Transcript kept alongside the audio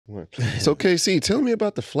So KC, tell me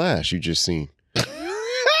about the Flash you just seen.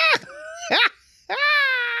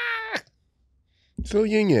 So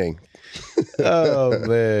yin yang. Oh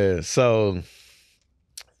man. So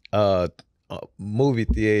movie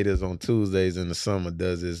theaters on Tuesdays in the summer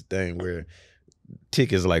does this thing where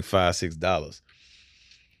tickets like $5-6.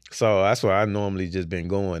 So that's where I normally just been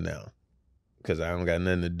going now, because I don't got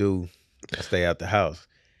nothing to do. I stay out the house.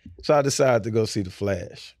 So I decided to go see The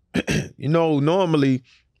Flash. Normally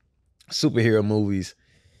superhero movies,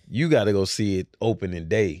 you got to go see it opening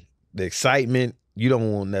day. The excitement, you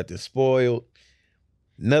don't want nothing spoiled.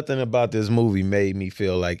 Nothing about this movie made me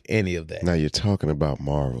feel like any of that. Now you're talking about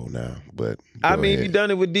Marvel now, but you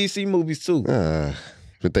done it with DC movies too.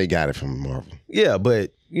 But they got it from Marvel. Yeah,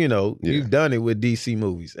 but you've done it with DC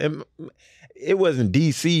movies. And it wasn't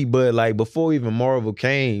DC, but like before even Marvel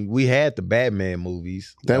came, we had the Batman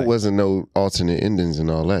movies. That wasn't no alternate endings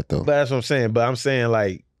and all that though. But that's what I'm saying. But I'm saying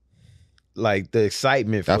like the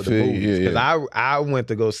excitement for the movies. Because I went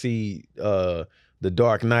to go see The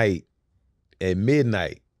Dark Knight at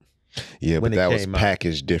midnight. Yeah, but that was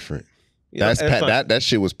packaged different. That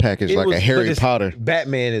shit was packaged like a Harry Potter.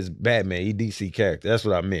 Batman is Batman. He DC character. That's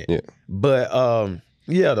what I meant. Yeah. But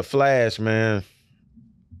The Flash, man.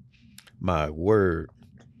 My word,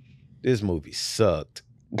 this movie sucked.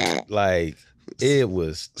 Like, it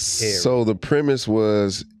was terrible. So the premise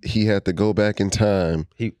was he had to go back in time.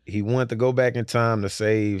 He wanted to go back in time to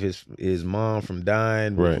save his mom from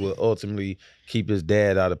dying, which will ultimately keep his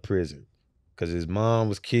dad out of prison, because his mom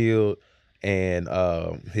was killed and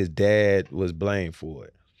his dad was blamed for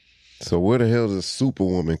it. So where the hell does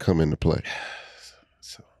Superwoman come into play?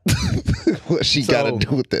 What she got to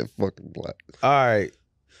do with that fucking plot? All right.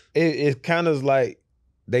 It kind of like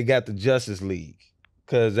they got the Justice League,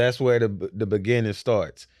 because that's where the beginning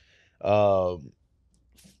starts. Flash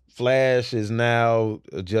is now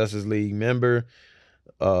a Justice League member.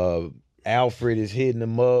 Alfred is hitting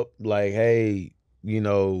him up like, hey,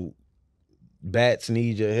 Bats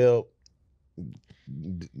need your help.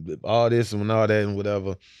 All this and all that and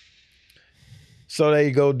whatever. So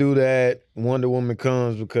they go do that. Wonder Woman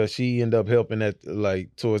comes because she ended up helping at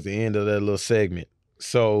like towards the end of that little segment.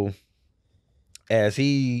 So as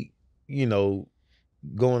he,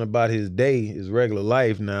 going about his day, his regular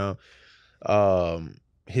life now,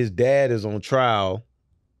 his dad is on trial.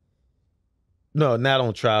 No, not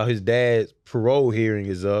on trial. His dad's parole hearing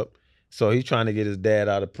is up. So he's trying to get his dad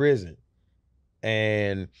out of prison.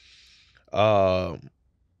 And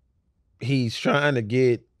he's trying to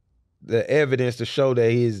get the evidence to show that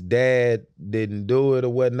his dad didn't do it or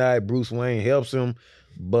whatnot. Bruce Wayne helps him,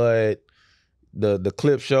 but the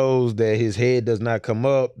clip shows that his head does not come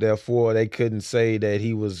up. Therefore, they couldn't say that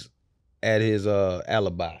he was at his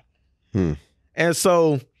alibi. And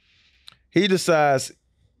so he decides,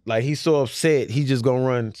 like, he's so upset, he's just gonna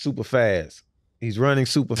run super fast. He's running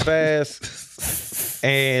super fast,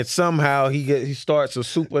 and somehow he starts a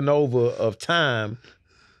supernova of time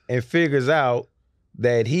and figures out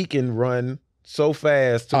that he can run so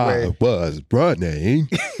fast to where I was running.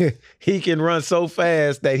 he can run so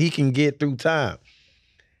fast that he can get through time.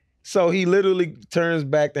 So he literally turns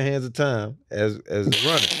back the hands of time as a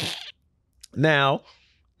runner. Now,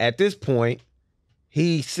 at this point,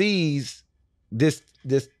 he sees this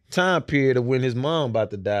time period of when his mom about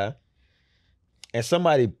to die, and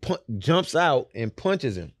somebody jumps out and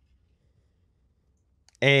punches him.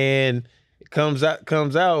 And it comes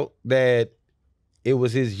out that it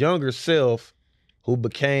was his younger self who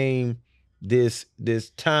became this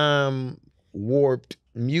time warped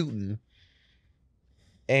mutant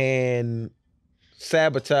and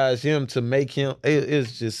sabotaged him to make him.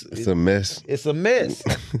 It's a mess. It's a mess.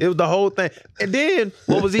 It was the whole thing. And then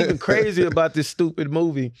what was even crazy about this stupid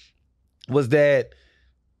movie was that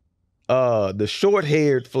the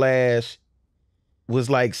short-haired Flash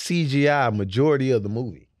was like CGI majority of the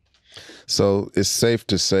movie. So it's safe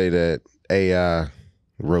to say that AI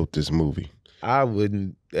wrote this movie. I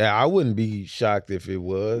wouldn't be shocked if it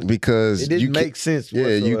was, because it didn't make sense. Yeah,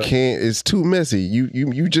 you can't. It's too messy.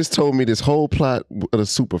 You just told me this whole plot of the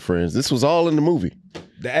Super Friends. This was all in the movie.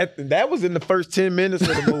 That was in the first 10 minutes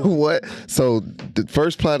of the movie. What? So the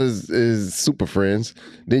first plot is Super Friends.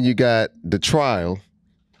 Then you got the trial.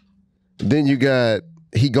 Then you got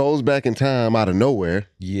he goes back in time out of nowhere.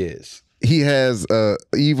 Yes. He has a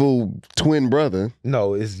evil twin brother.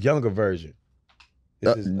 No, it's younger version.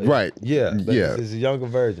 Right. Yeah. Yeah. It's a younger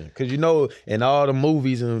version. Because in all the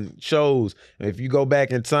movies and shows, if you go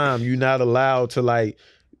back in time, you're not allowed to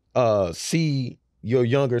see your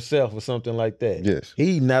younger self or something like that. Yes.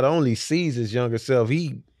 He not only sees his younger self,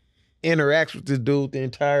 he interacts with this dude the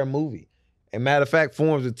entire movie. And matter of fact,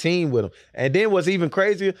 forms a team with him. And then what's even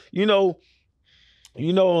crazier, you know,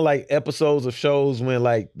 like episodes of shows when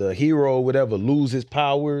like the hero or whatever lose his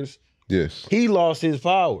powers. Yes. He lost his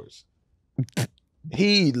powers.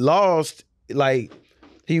 He lost, like,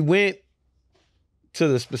 he went to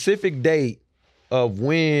the specific date of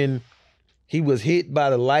when he was hit by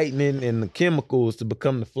the lightning and the chemicals to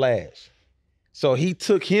become the Flash. So he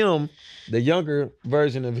took him, the younger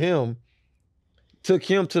version of him, took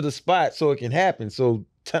him to the spot so it can happen, so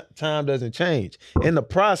time doesn't change. In the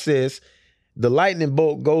process, the lightning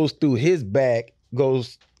bolt goes through his back,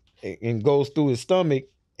 goes through his stomach,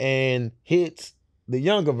 and hits the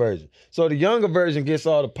younger version. So the younger version gets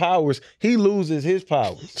all the powers. He loses his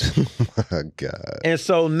powers. Oh my God. And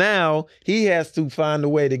so now he has to find a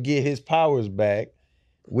way to get his powers back,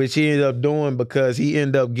 which he ended up doing because he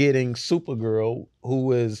ended up getting Supergirl, who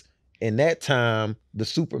was, in that time, the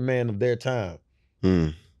Superman of their time.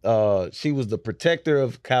 She was the protector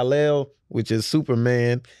of Kal-El, which is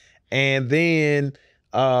Superman. And then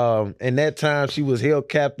in that time, she was held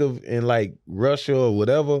captive in like Russia or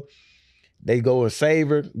whatever. They go and save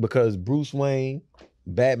her because Bruce Wayne,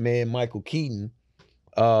 Batman, Michael Keaton,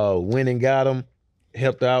 went and got him,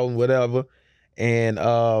 helped out and whatever. And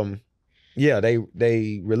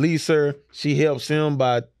they release her. She helps him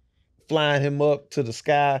by flying him up to the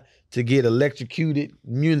sky to get electrocuted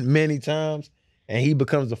many times, and he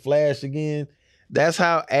becomes the Flash again. That's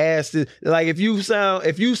how ass is. Like, if you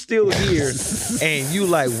still here and you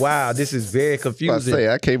like, wow, this is very confusing.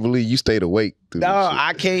 I can't believe you stayed awake. No,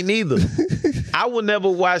 I can't neither. I will never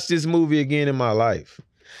watch this movie again in my life,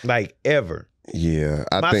 like ever. Yeah,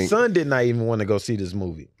 my son did not even want to go see this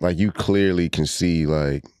movie. Like, you clearly can see,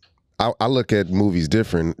 like, I look at movies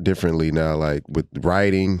differently now, like with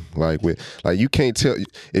writing, like you can't tell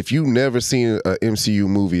if you never seen an MCU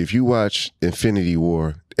movie. If you watch Infinity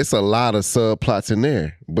War, it's a lot of subplots in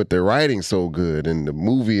there, but the writing's so good, and the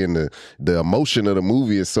movie and the emotion of the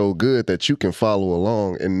movie is so good that you can follow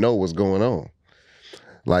along and know what's going on.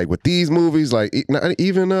 Like with these movies, like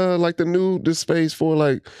even like the Space for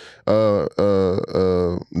like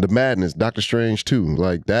the Madness, Doctor Strange 2,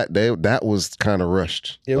 like that was kind of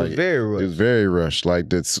rushed. It was very rushed. It was very rushed.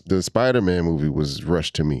 Like the Spider-Man movie was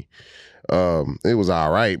rushed to me. It was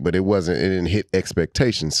all right, but it didn't hit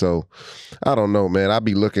expectations. So I don't know, man. I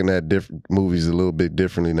be looking at different movies a little bit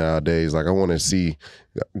differently nowadays. Like, I want to see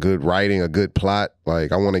good writing, a good plot.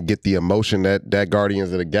 Like, I want to get the emotion that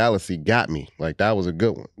Guardians of the Galaxy got me. Like, that was a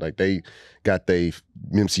good one. Like,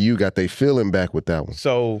 MCU got they feeling back with that one.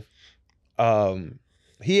 So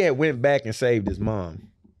he had went back and saved his mom.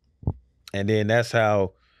 And then that's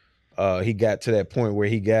how he got to that point where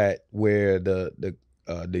the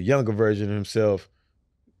younger version of himself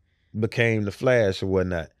became the Flash or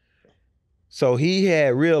whatnot. So he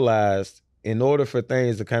had realized in order for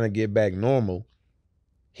things to kind of get back normal,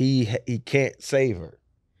 he can't save her.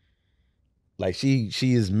 Like, she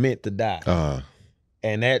is meant to die.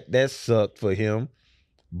 And that sucked for him.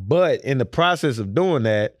 But in the process of doing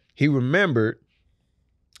that, he remembered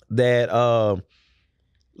that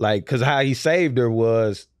because how he saved her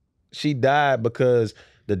was she died because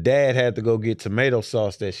the dad had to go get tomato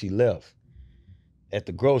sauce that she left at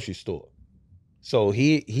the grocery store. So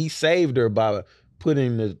he saved her by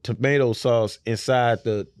putting the tomato sauce inside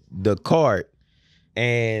the cart,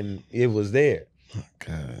 and it was there. Oh,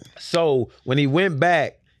 God. So when he went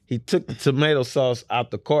back, he took the tomato sauce out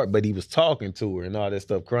the cart, but he was talking to her and all that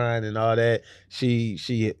stuff, crying and all that.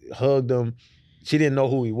 She hugged him. She didn't know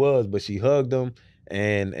who he was, but she hugged him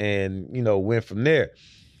and went from there.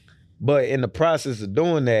 But in the process of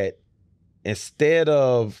doing that, instead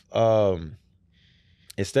of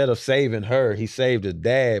saving her, he saved his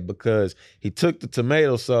dad because he took the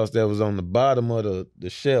tomato sauce that was on the bottom of the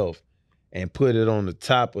shelf and put it on the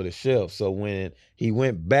top of the shelf. So when he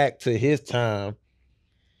went back to his time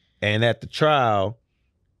and at the trial,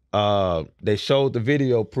 they showed the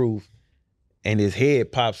video proof and his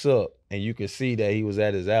head pops up and you can see that he was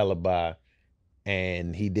at his alibi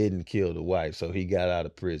and he didn't kill the wife. So he got out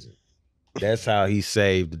of prison. That's how he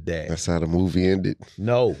saved the dad. That's how the movie ended?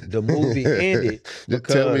 No, the movie ended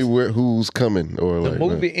because... Tell me who's coming. The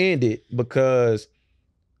movie ended because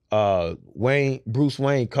Bruce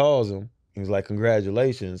Wayne calls him. He was like,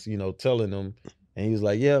 congratulations, telling him. And he was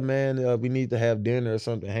like, yeah, man, we need to have dinner or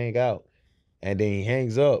something, hang out. And then he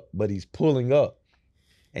hangs up, but he's pulling up.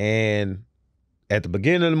 And at the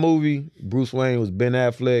beginning of the movie, Bruce Wayne was Ben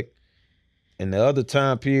Affleck. In the other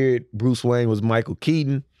time period, Bruce Wayne was Michael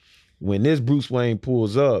Keaton. When this Bruce Wayne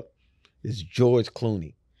pulls up, it's George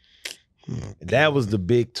Clooney. That was the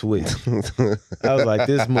big twist. I was like,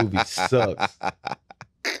 this movie sucks.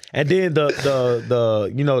 And then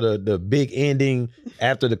the you know the big ending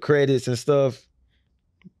after the credits and stuff.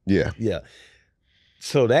 Yeah. Yeah.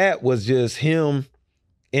 So that was just him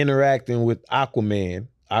interacting with Aquaman.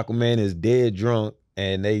 Aquaman is dead drunk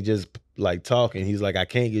and they just like talking. He's like, I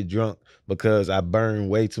can't get drunk because I burn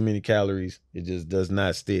way too many calories. It just does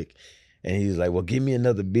not stick. And he's like, well, give me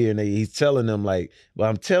another beer. And he's telling them like, well,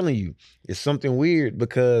 I'm telling you, it's something weird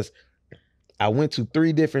because I went to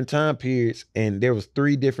 3 different time periods and there was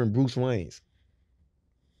 3 different Bruce Waynes.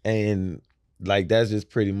 And like, that's just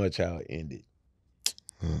pretty much how it ended.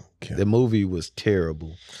 Okay. The movie was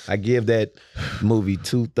terrible. I give that movie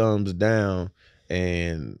 2 thumbs down,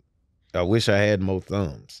 and I wish I had more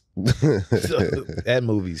thumbs. That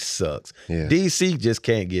movie sucks. Yeah. DC just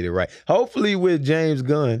can't get it right. Hopefully with James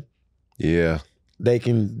Gunn, they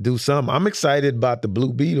can do something. I'm excited about the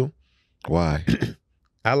Blue Beetle. Why?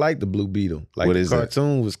 I like the Blue Beetle. Like what the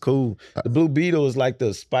cartoon was cool. The Blue Beetle is like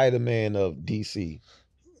the Spider-Man of DC.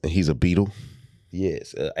 And he's a beetle?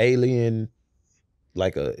 Yes, an alien.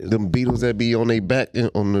 Like them beetles that be on their back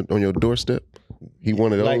on your doorstep. He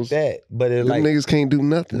one of those like that, but them niggas can't do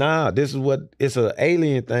nothing. Nah, this is what it's an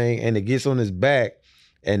alien thing, and it gets on his back,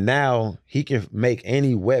 and now he can make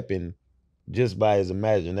any weapon just by his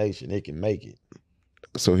imagination. It can make it.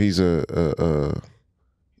 So he's a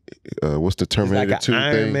what's the Terminator 2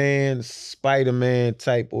 like thing? Iron Man, Spider-Man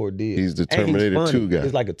type ordeal. He's the Terminator 2 guy.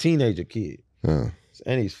 He's like a teenager kid.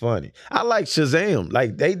 And he's funny. I like Shazam.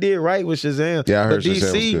 Like they did right with Shazam. Yeah, I heard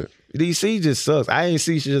Shazam was good. DC just sucks. I ain't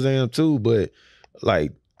see Shazam 2, but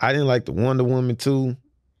like I didn't like the Wonder Woman 2.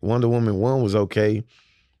 Wonder Woman 1 was okay.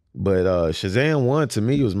 But Shazam 1 to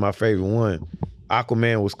me was my favorite one.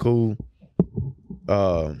 Aquaman was cool.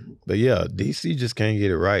 But yeah, DC just can't get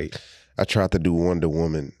it right. I tried to do Wonder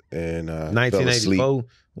Woman and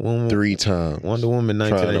 1984 3 times. Wonder Woman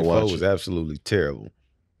 1984 was absolutely terrible.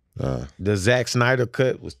 The Zack Snyder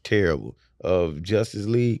cut was terrible of Justice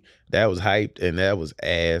League. That was hyped and that was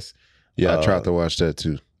ass. Yeah, I tried to watch that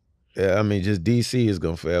too. Yeah, I mean, just DC is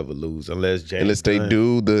gonna forever lose unless they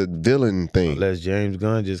do the villain thing. Unless James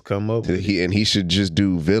Gunn just come up. He should just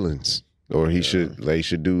do villains. Or they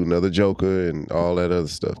should do another Joker and all that other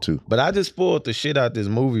stuff too. But I just spoiled the shit out this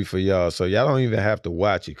movie for y'all, so y'all don't even have to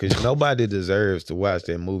watch it because nobody deserves to watch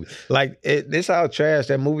that movie. Like this how trash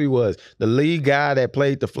that movie was. The lead guy that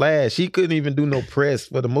played the Flash, he couldn't even do no press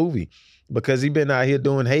for the movie because he been out here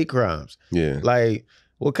doing hate crimes. Yeah. Like,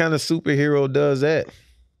 what kind of superhero does that?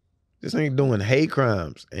 This ain't doing hate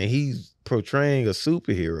crimes, and he's portraying a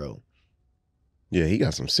superhero. Yeah, he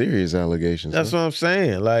got some serious allegations. That's what I'm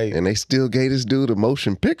saying. Like, and they still gave this dude a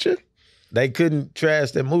motion picture? They couldn't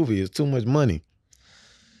trash that movie. It's too much money.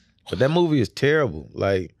 But that movie is terrible.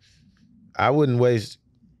 Like, I wouldn't waste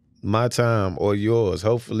my time or yours.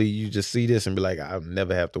 Hopefully you just see this and be like, I'll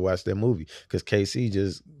never have to watch that movie. Because KC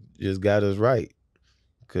just got us right.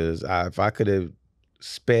 Because if I could have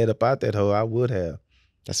sped up out that hole, I would have.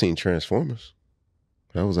 I seen Transformers.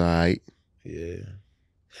 That was all right. Yeah.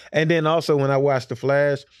 And then also when I watched The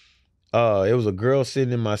Flash, it was a girl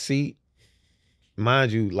sitting in my seat.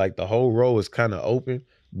 Mind you, like the whole row is kind of open,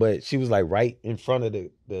 but she was like right in front of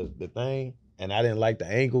the thing, and I didn't like the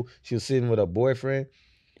angle. She was sitting with her boyfriend,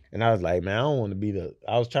 and I was like, man, I don't want to be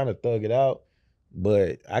I was trying to thug it out,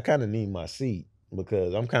 but I kind of need my seat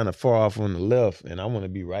because I'm kind of far off on the left, and I want to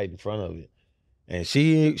be right in front of it. And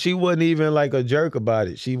she wasn't even like a jerk about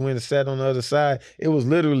it. She went and sat on the other side. It was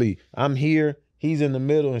literally, I'm here, he's in the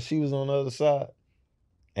middle, and she was on the other side.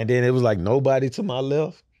 And then it was like nobody to my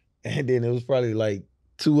left. And then it was probably like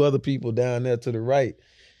 2 other people down there to the right.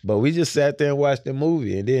 But we just sat there and watched the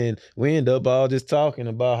movie. And then we ended up all just talking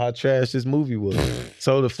about how trash this movie was.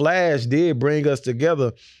 So The Flash did bring us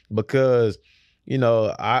together because, you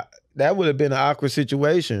know, that would have been an awkward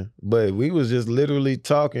situation. But we was just literally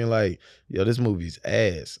talking like, yo, this movie's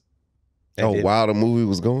ass. And then, while the movie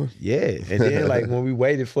was going? Yeah. And then like when we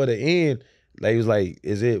waited for the end, they was like,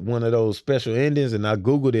 is it one of those special endings? And I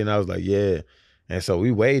Googled it and I was like, yeah. And so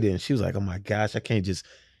we waited and she was like, oh my gosh, I can't just,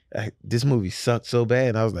 this movie sucked so bad.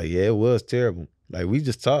 And I was like, yeah, it was terrible. Like we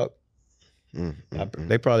just talked.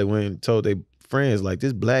 They probably went and told their friends like,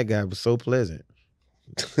 this black guy was so pleasant.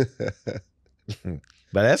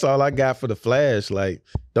 But that's all I got for The Flash. Like,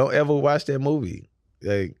 don't ever watch that movie.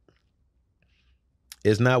 Like,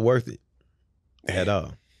 it's not worth it at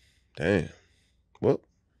all. Damn. Well,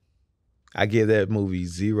 I give that movie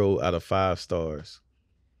 0 out of 5 stars.